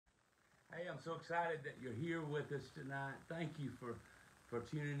I'm so excited that you're here with us tonight. Thank you for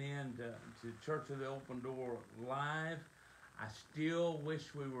tuning in to Church of the Open Door Live. I still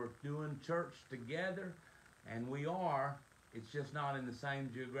wish we were doing church together, and we are. It's just not in the same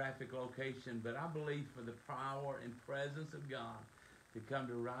geographic location, but I believe for the power and presence of God to come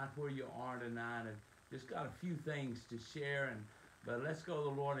to right where you are tonight. And just got a few things to share, but let's go to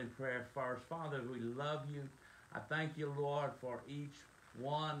the Lord in prayer first. Father, we love you. I thank you, Lord, for each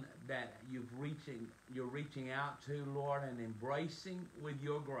one that you're reaching out to, Lord, and embracing with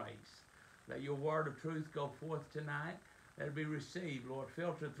your grace. Let your word of truth go forth tonight. Let it be received, Lord.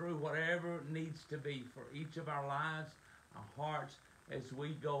 Filter through whatever needs to be for each of our lives, our hearts, as we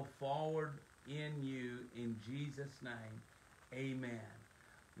go forward in you, in Jesus' name. Amen.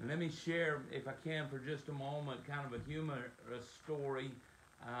 And let me share, if I can, for just a moment, kind of a humorous story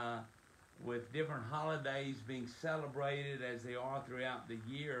with different holidays being celebrated as they are throughout the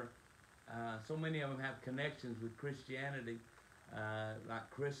year. So many of them have connections with Christianity, like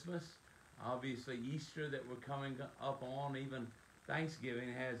Christmas, obviously Easter that we're coming up on, even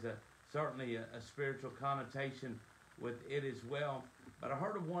Thanksgiving has certainly a spiritual connotation with it as well. But I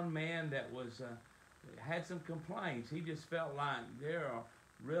heard of one man that had some complaints. He just felt like there are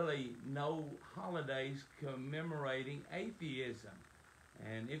really no holidays commemorating atheism.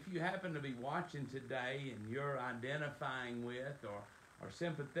 And if you happen to be watching today and you're identifying with or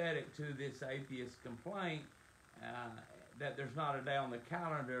sympathetic to this atheist complaint, that there's not a day on the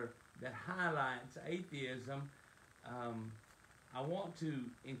calendar that highlights atheism, I want to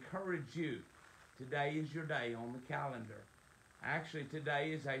encourage you. Today is your day on the calendar. Actually,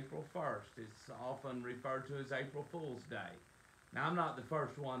 today is April 1st. It's often referred to as April Fool's Day. Now, I'm not the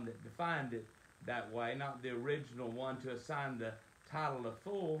first one that defined it that way, not the original one to assign the title of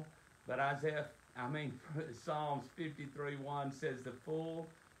fool, but Psalms 53:1 says the fool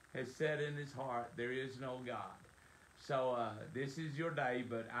has said in his heart, there is no God. So this is your day,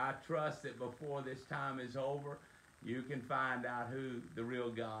 but I trust that before this time is over, you can find out who the real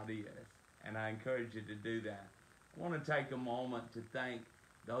God is, and I encourage you to do that. I want to take a moment to thank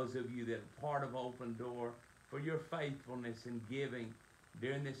those of you that are part of Open Door for your faithfulness in giving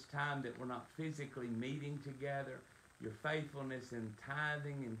during this time that we're not physically meeting together. Your faithfulness in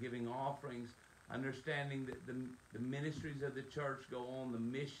tithing and giving offerings, understanding that the ministries of the church go on, the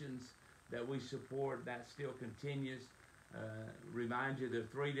missions that we support, that still continues. Remind you there are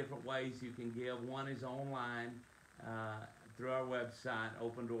 3 different ways you can give. One is online through our website,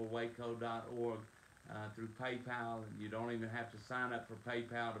 opendoorwaco.org, through PayPal, and you don't even have to sign up for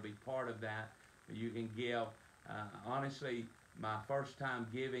PayPal to be part of that. But you can give. Honestly, my first time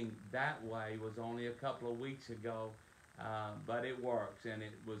giving that way was only a couple of weeks ago. But it works, and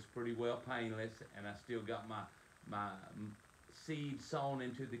it was pretty well painless, and I still got my seed sown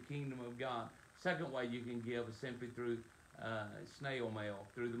into the kingdom of God. Second way you can give is simply through snail mail,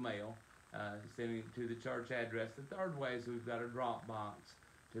 through the mail, sending it to the church address. The third way is we've got a drop box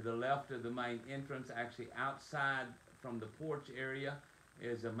to the left of the main entrance, actually outside from the porch area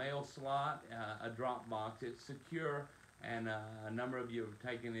is a mail slot, a drop box. It's secure, and a number of you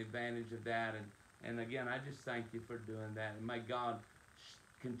have taken advantage of that, and again, I just thank you for doing that. And may God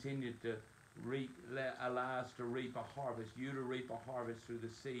continue to allow us to reap a harvest, you to reap a harvest through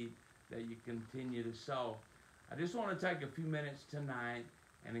the seed that you continue to sow. I just want to take a few minutes tonight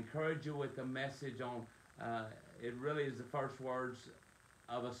and encourage you with a message on, it really is the first words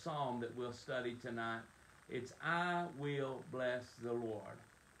of a psalm that we'll study tonight. It's, I will bless the Lord.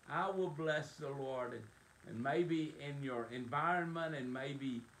 I will bless the Lord. And maybe in your environment and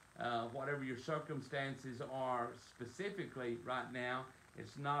maybe whatever your circumstances are specifically right now,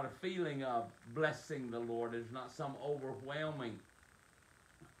 it's not a feeling of blessing the Lord. There's not some overwhelming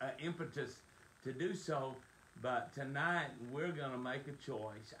impetus to do so. But tonight we're going to make a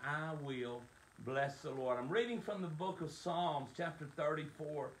choice. I will bless the Lord. I'm reading from the book of Psalms, chapter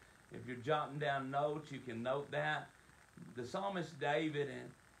 34. If you're jotting down notes, you can note that. The psalmist David,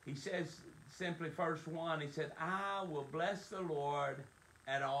 and he says simply, verse 1, he said, I will bless the Lord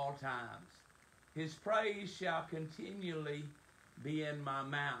at all times. His praise shall continually be in my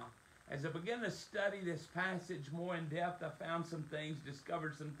mouth. As I began to study this passage more in depth, I found some things,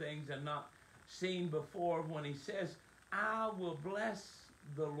 discovered some things I'd not seen before. When he says, I will bless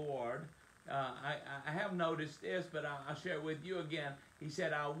the Lord, I have noticed this, but I'll share it with you again. He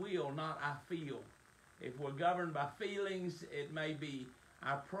said, I will, not I feel. If we're governed by feelings, it may be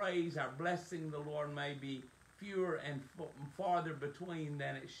our praise, our blessing the Lord may be fewer and farther between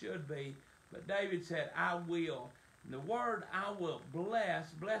than it should be. But David said, I will. And the word I will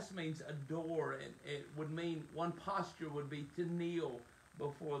bless means adore. It would mean, one posture would be to kneel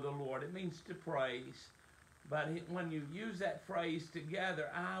before the Lord. It means to praise. But when you use that phrase together,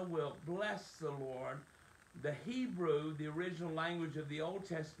 I will bless the Lord, the Hebrew, the original language of the Old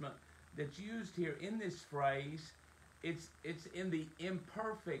Testament that's used here in this phrase, it's in the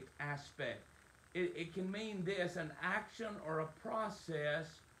imperfect aspect. It can mean this: an action or a process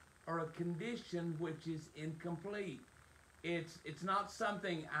or a condition which is incomplete. It's not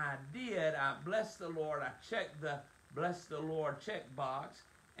something I did. I bless the Lord. I checked the bless the Lord check box,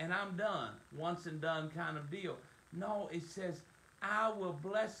 and I'm done. Once and done kind of deal. No, it says, I will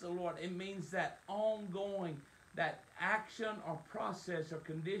bless the Lord. It means that ongoing, that action or process or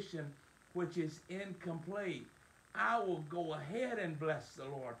condition which is incomplete. I will go ahead and bless the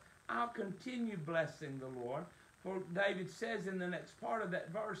Lord. I'll continue blessing the Lord. For David says in the next part of that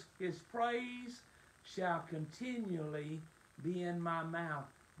verse, his praise shall continually be in my mouth.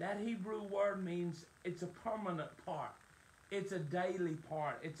 That Hebrew word means it's a permanent part. It's a daily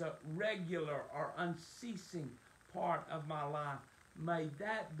part. It's a regular or unceasing part of my life. May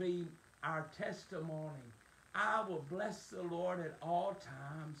that be our testimony. I will bless the Lord at all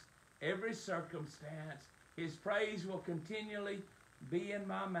times, every circumstance. His praise will continually be in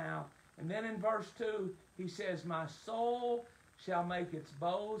my mouth. And then in verse 2, he says, my soul shall make its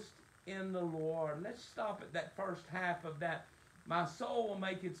boast in the Lord. Let's stop at that first half of that. My soul will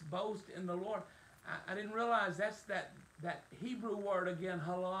make its boast in the Lord. I didn't realize that's that Hebrew word again,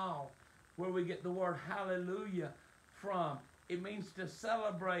 halal, where we get the word hallelujah from. It means to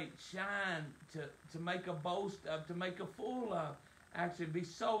celebrate, shine, to make a boast of, to make a fool of. Actually, be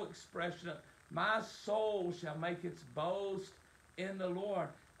so expressionate. My soul shall make its boast in the Lord.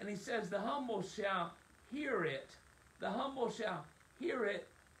 And he says, the humble shall hear it. The humble shall hear it,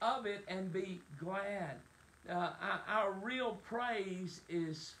 of it, and be glad. Our real praise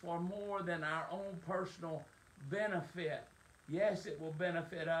is for more than our own personal benefit. Yes, it will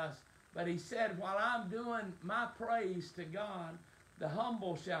benefit us. But he said, while I'm doing my praise to God, the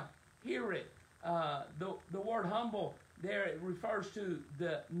humble shall hear it. The word humble there, it refers to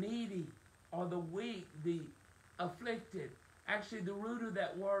the needy or the weak, the afflicted. Actually, the root of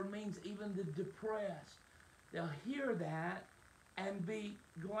that word means even the depressed. They'll hear that and be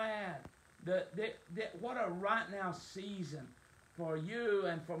glad. What a right now season for you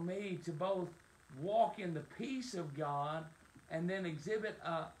and for me to both walk in the peace of God and then exhibit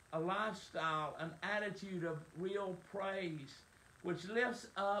a lifestyle, an attitude of real praise, which lifts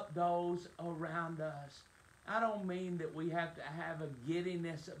up those around us. I don't mean that we have to have a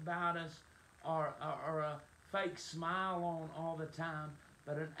giddiness about us or a fake smile on all the time,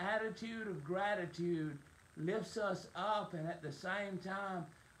 but an attitude of gratitude lifts us up, and at the same time,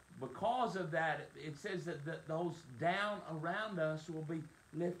 because of that, it says that those down around us will be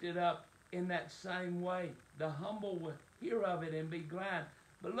lifted up in that same way. The humble will hear of it and be glad.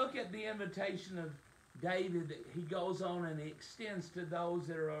 But look at the invitation of David that he goes on and he extends to those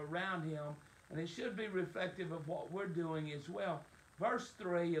that are around him, and it should be reflective of what we're doing as well. Verse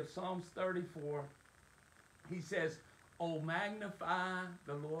 3 of Psalms 34, he says, "O magnify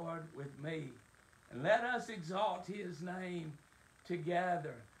the Lord with me, and let us exalt his name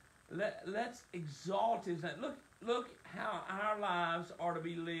together." Let's exalt his name. Look how our lives are to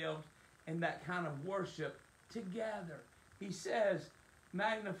be lived in that kind of worship together. He says,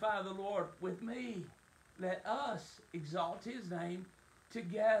 magnify the Lord with me. Let us exalt his name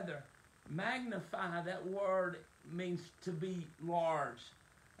together. Magnify, that word means to be large.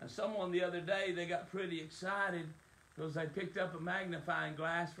 And someone the other day, they got pretty excited because they picked up a magnifying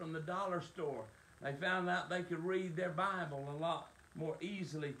glass from the dollar store. They found out they could read their Bible a lot more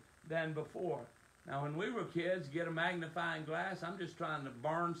easily than before. Now, when we were kids, get a magnifying glass, I'm just trying to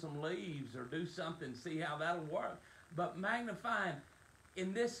burn some leaves or do something, see how that'll work. But magnifying,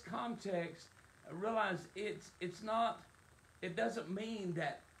 in this context, realize it's not, it doesn't mean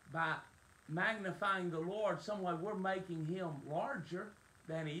that by magnifying the Lord, some way we're making him larger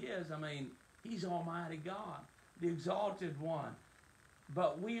than he is. I mean, he's Almighty God, the exalted one.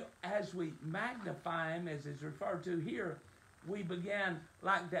 But as we magnify him, as is referred to here, we began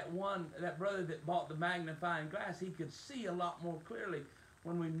like that brother that bought the magnifying glass. He could see a lot more clearly.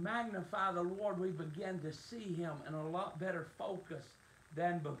 When we magnify the Lord, we begin to see him in a lot better focus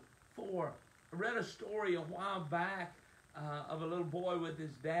than before. I read a story a while back of a little boy with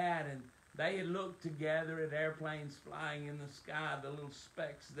his dad, and they had looked together at airplanes flying in the sky, the little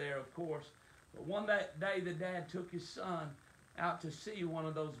specks there, of course. But one day the dad took his son out to see one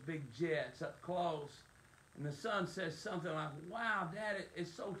of those big jets up close. And the son says something like, "Wow, Dad,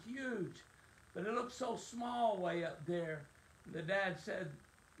 it's so huge, but it looks so small way up there." The dad said,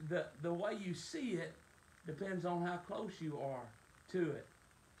 the way you see it depends on how close you are to it.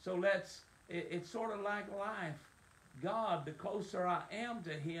 So it's sort of like life. God, the closer I am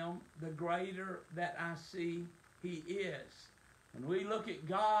to him, the greater that I see he is. When we look at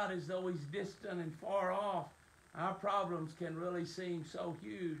God as though he's distant and far off, our problems can really seem so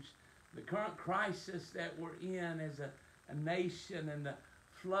huge. The current crisis that we're in as a nation, and the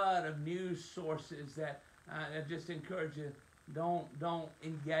flood of news sources that I just encourage you, don't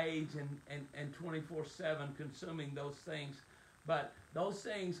engage in 24/7 consuming those things. But those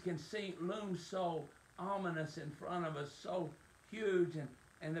things can loom so ominous in front of us, so huge,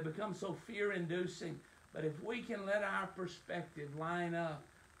 and they become so fear-inducing. But if we can let our perspective line up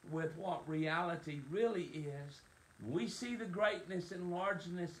with what reality really is, we see the greatness and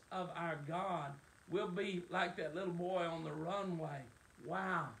largeness of our God, we'll be like that little boy on the runway.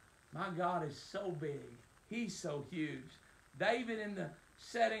 Wow, my God is so big. He's so huge. David, in the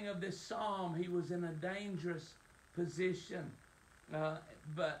setting of this psalm, he was in a dangerous position.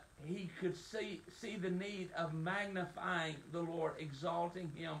 But he could see the need of magnifying the Lord,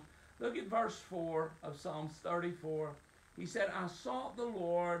 exalting him. Look at verse 4 of Psalms 34. He said, I sought the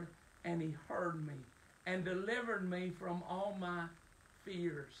Lord, and he heard me, and delivered me from all my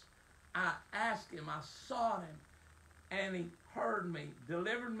fears. I asked him, I sought him, and he heard me,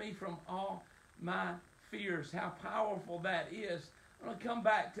 delivered me from all my fears. How powerful that is. I'm going to come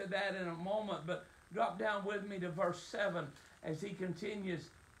back to that in a moment, but drop down with me to verse 7 as he continues.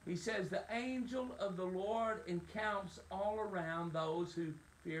 He says, the angel of the Lord encamps all around those who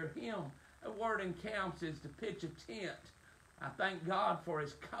fear him. The word encamps is to pitch a tent. I thank God for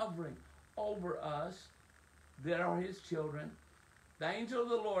his covering over us that are his children. The angel of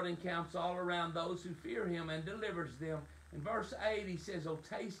the Lord encamps all around those who fear him and delivers them. In verse 8 he says, oh,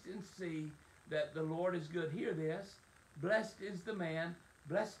 taste and see that the Lord is good. Hear this. Blessed is the man,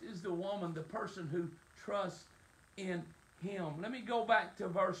 blessed is the woman, the person who trusts in him. Let me go back to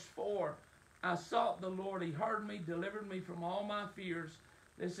verse 4. I sought the Lord, he heard me, delivered me from all my fears.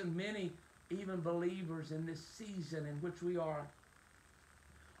 Listen, many, even believers in this season in which we are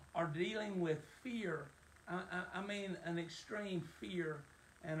dealing with fear. I mean an extreme fear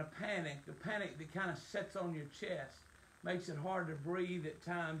and a panic that kind of sets on your chest, makes it hard to breathe at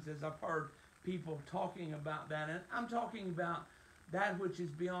times, as I've heard people talking about that. And I'm talking about that which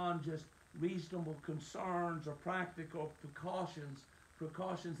is beyond just reasonable concerns or practical precautions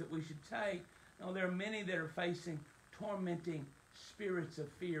that we should take. No, there are many that are facing tormenting spirits of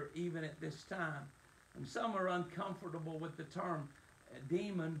fear even at this time. And some are uncomfortable with the term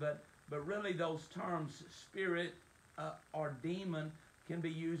demon, but really those terms, spirit or demon, can be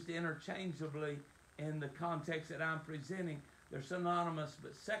used interchangeably in the context that I'm presenting. They're synonymous,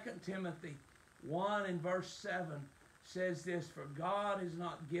 but 2 Timothy 1 in verse 7 says this, for God has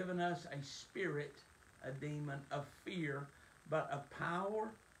not given us a spirit, a demon, of fear, but of power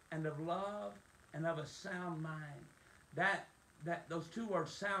and of love and of a sound mind. Those two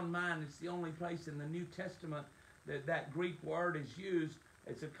words, sound mind, is the only place in the New Testament that Greek word is used.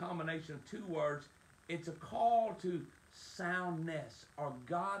 It's a combination of two words. It's a call to soundness or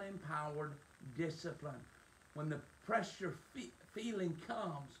God-empowered discipline. When the pressure feeling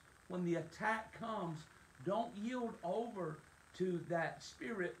comes, when the attack comes, don't yield over to that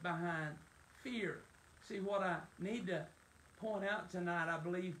spirit behind fear. See, what I need to point out tonight, I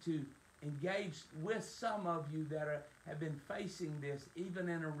believe, to engage with some of you that have been facing this even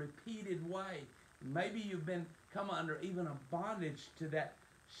in a repeated way. Maybe you've come under even a bondage to that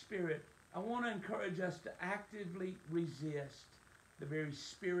spirit. I want to encourage us to actively resist the very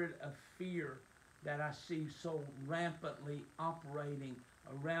spirit of fear that I see so rampantly operating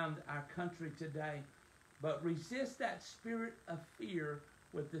around our country today. But resist that spirit of fear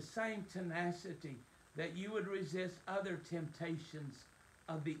with the same tenacity that you would resist other temptations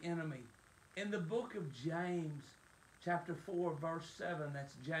of the enemy. In the book of James, chapter 4, verse 7,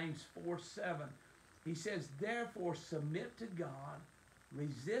 that's James 4:7, he says, therefore submit to God,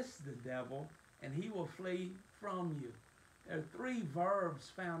 resist the devil, and he will flee from you. There are three verbs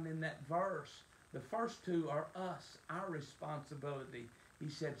found in that verse. The first two are us, our responsibility. He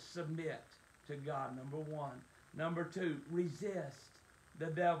said, submit to God, number one. Number two, resist the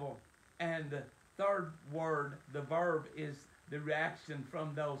devil. And the third word, the verb, is the reaction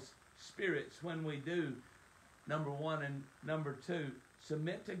from those spirits when we do. Number one and number two,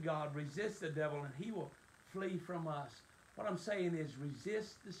 submit to God, resist the devil, and he will flee from us. What I'm saying is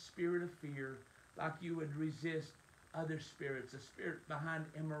resist the spirit of fear like you would resist other spirits, the spirit behind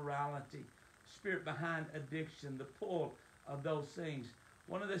immorality, spirit behind addiction, the pull of those things.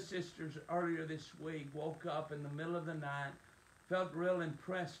 One of the sisters earlier this week woke up in the middle of the night, felt real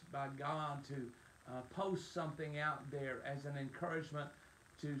impressed by God to post something out there as an encouragement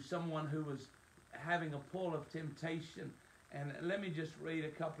to someone who was having a pull of temptation. And let me just read a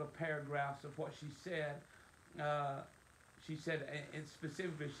couple of paragraphs of what she said. She said, and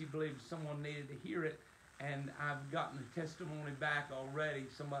specifically, she believed someone needed to hear it. And I've gotten a testimony back already,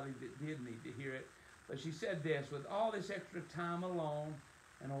 somebody that did need to hear it. But she said this: with all this extra time alone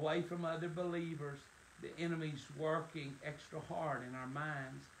and away from other believers, the enemy's working extra hard in our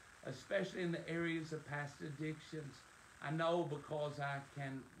minds, especially in the areas of past addictions. I know because I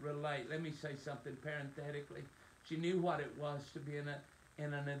can relate. Let me say something parenthetically. She knew what it was to be in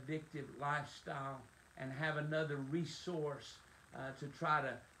an addictive lifestyle and have another resource to try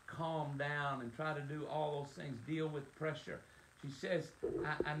to calm down and try to do all those things, deal with pressure. She says,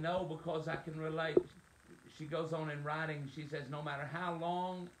 I know because I can relate. She goes on in writing, she says, no matter how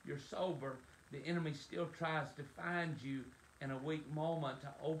long you're sober, the enemy still tries to find you in a weak moment to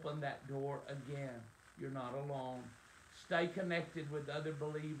open that door again. You're not alone. Stay connected with other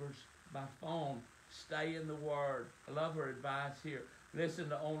believers by phone. Stay in the Word. I love her advice here. Listen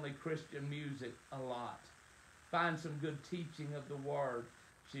to only Christian music a lot. Find some good teaching of the Word.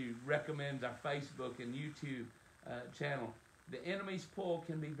 She recommends our Facebook and YouTube channel. The enemy's pull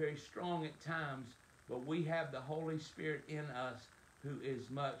can be very strong at times, but we have the Holy Spirit in us who is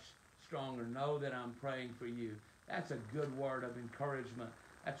much stronger. Know that I'm praying for you. That's a good word of encouragement.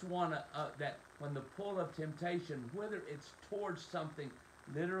 That's one that when the pull of temptation, whether it's towards something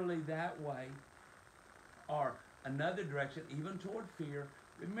literally that way or another direction, even toward fear,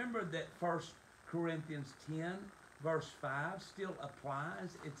 remember that 1 Corinthians 10, verse 5 still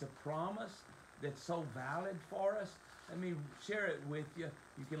applies. It's a promise that's so valid for us. Let me share it with you.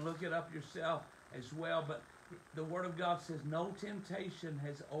 You can look it up yourself as well. But the Word of God says, no temptation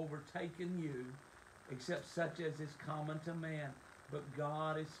has overtaken you except such as is common to man. But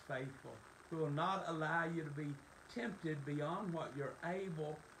God is faithful, who will not allow you to be tempted beyond what you're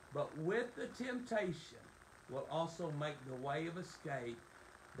able, but with the temptation will also make the way of escape,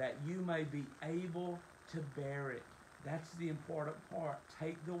 that you may be able to bear it. That's the important part.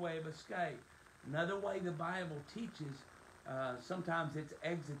 Take the way of escape. Another way the Bible teaches, sometimes it's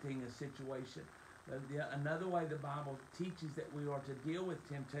exiting a situation. Another way the Bible teaches that we are to deal with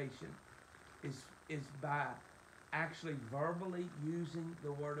temptation is by actually verbally using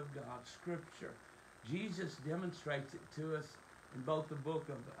the Word of God, Scripture. Jesus demonstrates it to us in both the book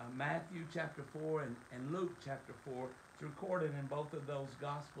of Matthew chapter 4 and Luke chapter 4. It's recorded in both of those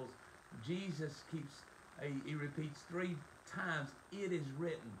Gospels. Jesus he repeats 3 times, it is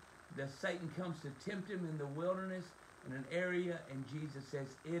written. That Satan comes to tempt him in the wilderness in an area, and Jesus says,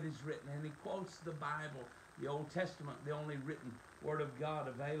 it is written. And he quotes the Bible, the Old Testament, the only written Word of God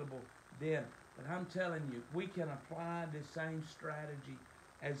available then. But I'm telling you, we can apply the same strategy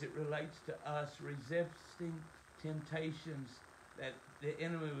as it relates to us resisting temptations that the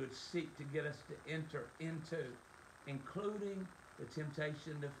enemy would seek to get us to enter into, including the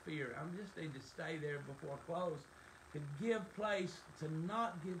temptation to fear. I just need to stay there before I close. To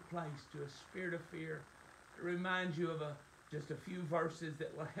not give place to a spirit of fear. To remind you of just a few verses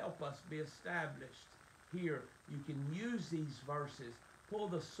that will help us be established here. You can use these verses. Pull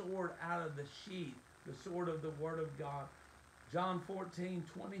the sword out of the sheath, the sword of the Word of God. John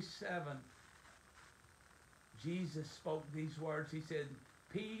 14:27. Jesus spoke these words. He said,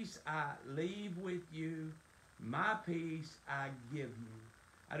 peace I leave with you, my peace I give you.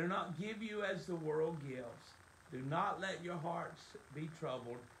 I do not give you as the world gives. Do not let your hearts be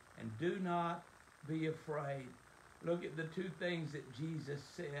troubled, and do not be afraid. Look at the 2 things that Jesus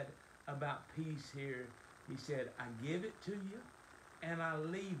said about peace here. He said, I give it to you, and I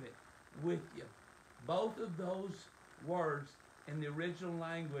leave it with you. Both of those words in the original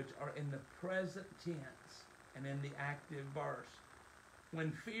language are in the present tense and in the active verse.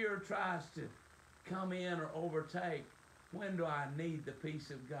 When fear tries to come in or overtake, when do I need the peace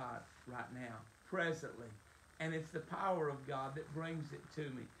of God? Right now, presently. And it's the power of God that brings it to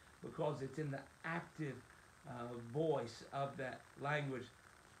me, because it's in the active voice of that language.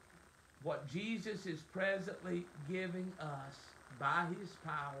 What Jesus is presently giving us by his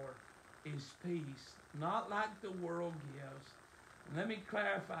power is peace, not like the world gives. And let me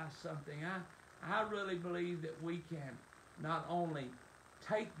clarify something. I really believe that we can not only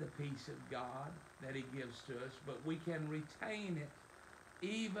take the peace of God that he gives to us, but we can retain it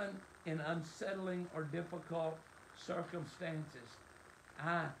even in unsettling or difficult circumstances.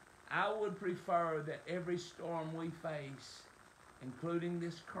 I would prefer that every storm we face, including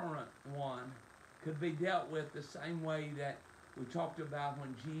this current one, could be dealt with the same way that we talked about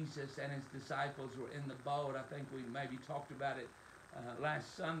when Jesus and his disciples were in the boat. I think we maybe talked about it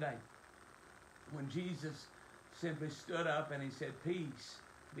last Sunday, when Jesus simply stood up and he said, peace,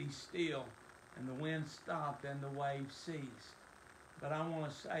 be still, and the wind stopped and the waves ceased. But I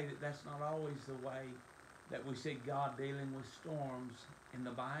want to say that that's not always the way that we see God dealing with storms in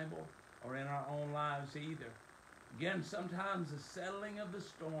the Bible or in our own lives either. Again, sometimes the settling of the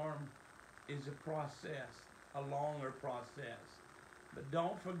storm is a process, a longer process. But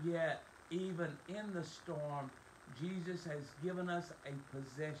don't forget, even in the storm, Jesus has given us a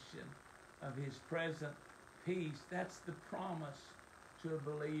possession of his present peace. That's the promise to a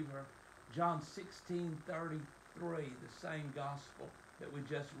believer. John 16:33, the same gospel that we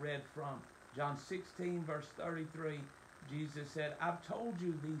just read from. John 16, verse 33, Jesus said, I've told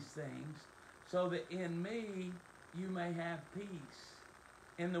you these things so that in me you may have peace.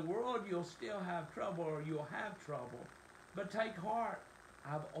 In the world you'll still have trouble, or you'll have trouble. But take heart,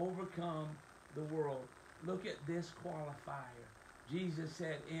 I've overcome the world. Look at this qualifier. Jesus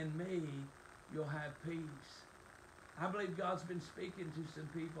said, in me you'll have peace. I believe God's been speaking to some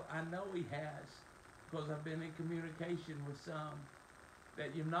people. I know he has, because I've been in communication with some,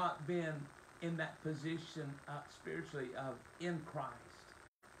 that you've not been in that position spiritually of in Christ.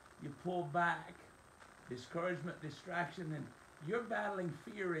 You pull back, discouragement, distraction, and you're battling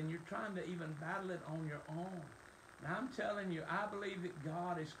fear, and you're trying to even battle it on your own. And I'm telling you, I believe that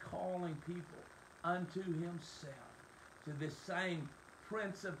God is calling people unto himself, to this same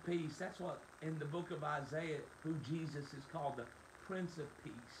Prince of Peace. That's what in the book of Isaiah, who Jesus is called, the Prince of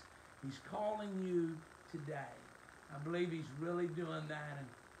Peace. He's calling you today. I believe he's really doing that. And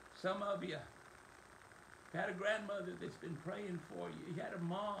some of you had a grandmother that's been praying for you. You had a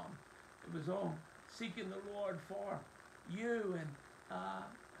mom that was on seeking the Lord for you. And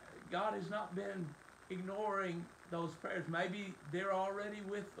God has not been ignoring those prayers. Maybe they're already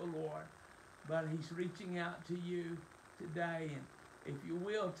with the Lord, but he's reaching out to you today. And if you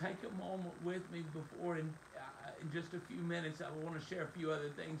will, take a moment with me before, in just a few minutes, I want to share a few other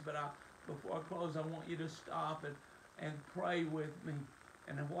things, but before I close, I want you to stop and pray with me.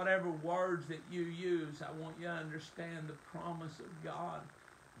 And whatever words that you use, I want you to understand the promise of God.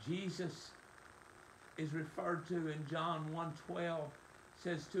 Jesus is referred to in John 1:12,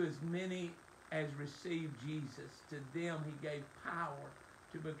 says, to as many as received Jesus, to them he gave power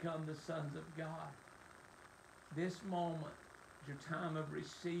to become the sons of God. This moment is your time of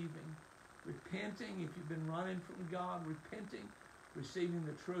receiving, repenting. If you've been running from God, repenting, receiving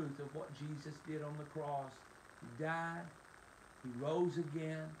the truth of what Jesus did on the cross. He died, he rose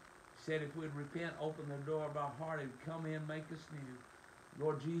again. He said if we'd repent, open the door of our heart, he would come in, make us new.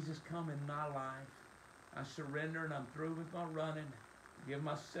 Lord Jesus, come in my life. I surrender and I'm through with my running. I give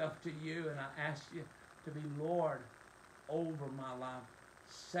myself to you, and I ask you to be Lord over my life,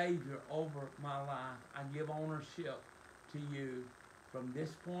 Savior over my life. I give ownership to you. From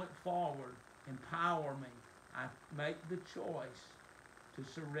this point forward, empower me. I make the choice to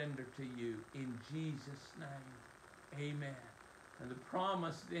surrender to you in Jesus' name. Amen. And the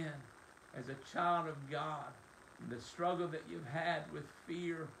promise then, as a child of God, the struggle that you've had with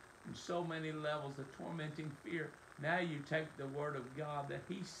fear in so many levels, the tormenting fear, now you take the word of God that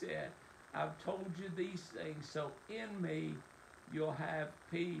he said, I've told you these things, so in me you'll have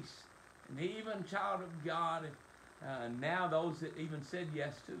peace. And even, child of God, now those that even said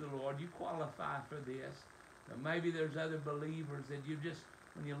yes to the Lord, you qualify for this. But maybe there's other believers that you just,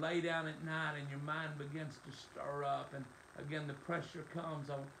 when you lay down at night and your mind begins to stir up, and again the pressure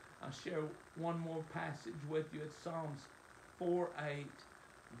comes, I'll share one more passage with you. It's Psalms 4:8.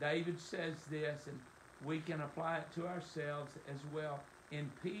 David says this, and we can apply it to ourselves as well.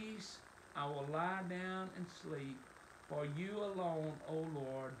 In peace I will lie down and sleep, for you alone, O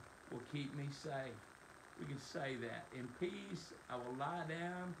Lord, will keep me safe. We can say that. In peace I will lie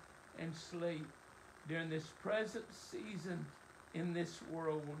down and sleep. During this present season in this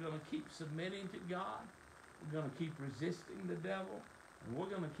world, we're going to keep submitting to God. We're going to keep resisting the devil. And we're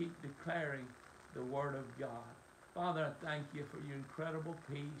going to keep declaring the word of God. Father, I thank you for your incredible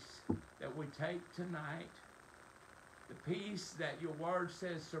peace that we take tonight. The peace that your word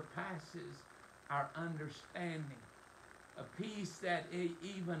says surpasses our understanding. A peace that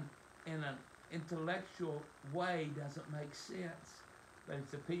even in an intellectual way doesn't make sense. But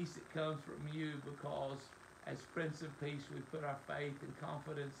it's a peace that comes from you, because as Prince of Peace we put our faith and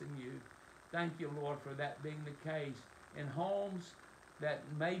confidence in you. Thank you, Lord, for that being the case. In homes that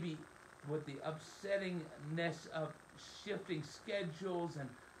maybe with the upsettingness of shifting schedules and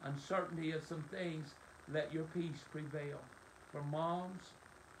uncertainty of some things, let your peace prevail. For moms,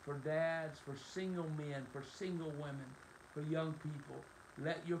 for dads, for single men, for single women, for young people,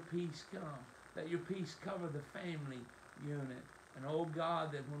 let your peace come. Let your peace cover the family unit. And oh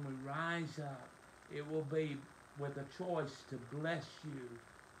God, that when we rise up, it will be with a choice to bless you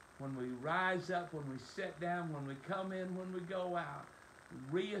when we rise up, when we sit down, when we come in, when we go out.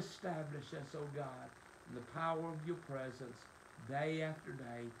 Reestablish us, oh God, in the power of your presence day after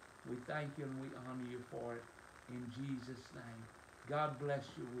day. We thank you and we honor you for it in Jesus' name. God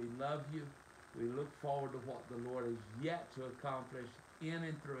bless you. We love you. We look forward to what the Lord has yet to accomplish in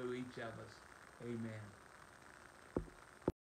and through each of us. Amen.